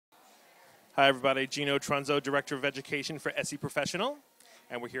Hi, everybody. Gino Trunzo, Director of Education for Essie Professional,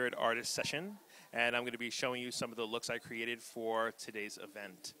 and we're here at Artist Session, and I'm going to be showing you some of the looks I created for today's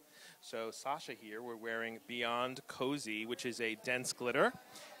event. So Sasha here, we're wearing Beyond Cozy, which is a dense glitter,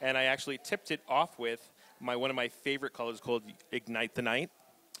 and I actually tipped it off with one of my favorite colors called Ignite the Night,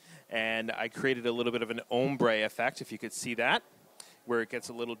 and I created a little bit of an ombre effect, if you could see that, where it gets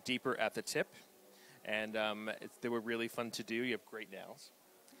a little deeper at the tip, and they were really fun to do. You have great nails.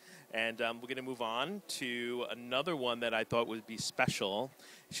 And we're going to move on to another one that I thought would be special.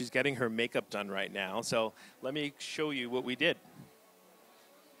 She's getting her makeup done right now. So let me show you what we did.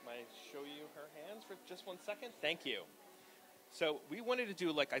 Can I show you her hands for just 1 second? Thank you. So we wanted to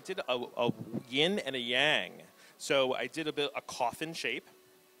do, I did a yin and a yang. So I did a coffin shape.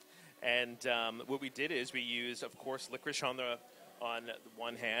 And what we did is we used, of course, licorice on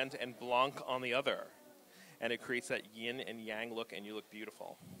one hand and blanc on the other. And it creates that yin and yang look, and you look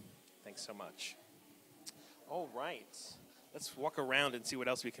beautiful. Thanks so much. All right. Let's walk around and see what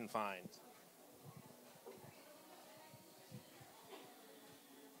else we can find.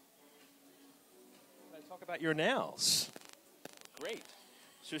 Can I talk about your nails? Great.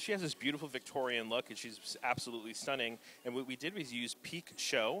 So she has this beautiful Victorian look, and she's absolutely stunning. And what we did was use Peak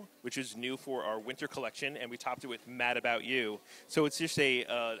Show, which is new for our winter collection, and we topped it with Mad About You. So it's just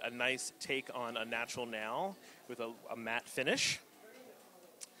a nice take on a natural nail with a matte finish.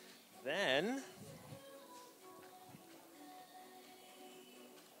 Then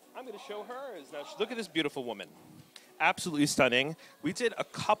I'm going to show hers. Now, look at this beautiful woman. Absolutely stunning. We did a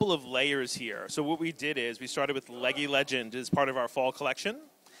couple of layers here. So what we did is we started with Leggy Legend as part of our fall collection,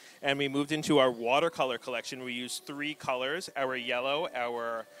 and we moved into our watercolor collection. We used 3 colors, our yellow,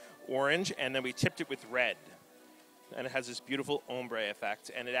 our orange, and then we tipped it with red. And it has this beautiful ombre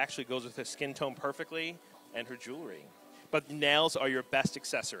effect, and it actually goes with her skin tone perfectly and her jewelry. But nails are your best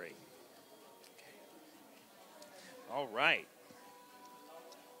accessory. All right.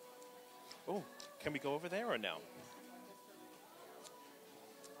 Oh, can we go over there or no?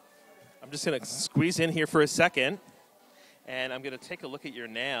 I'm just going to squeeze in here for a second, and I'm going to take a look at your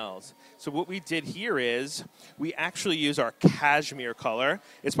nails. So what we did here is we actually use our cashmere color.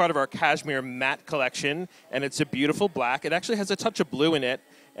 It's part of our cashmere matte collection, and it's a beautiful black. It actually has a touch of blue in it,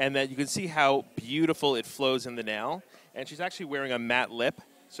 and then you can see how beautiful it flows in the nail. And she's actually wearing a matte lip,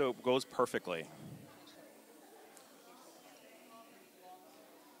 so it goes perfectly.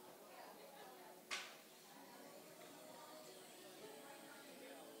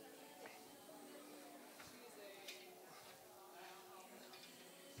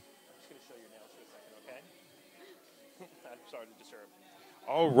 Sorry to disturb.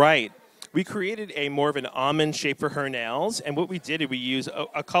 All right. We created more of an almond shape for her nails, and what we did is we used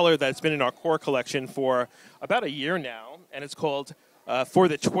a color that's been in our core collection for about a year now, and it's called For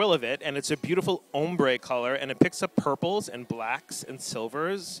the Twill of It, and it's a beautiful ombre color, and it picks up purples and blacks and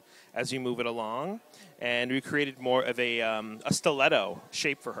silvers as you move it along, and we created more of a stiletto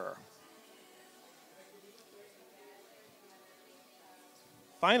shape for her.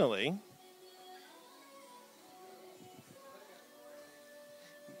 Finally,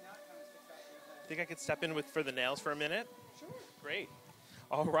 think I could step in for the nails for a minute? Sure. Great.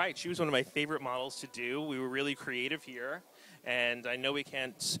 All right. She was one of my favorite models to do. We were really creative here. And I know we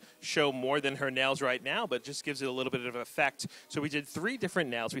can't show more than her nails right now, but it just gives it a little bit of effect. So we did 3 different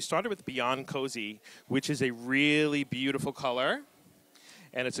nails. We started with Beyond Cozy, which is a really beautiful color.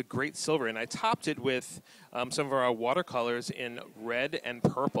 And it's a great silver. And I topped it with some of our watercolors in red and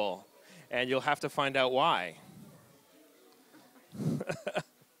purple. And you'll have to find out why.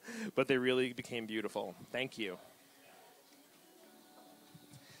 But they really became beautiful. Thank you.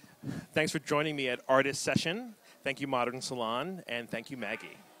 Thanks for joining me at Artist Session. Thank you, Modern Salon, and thank you,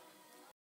 Maggie.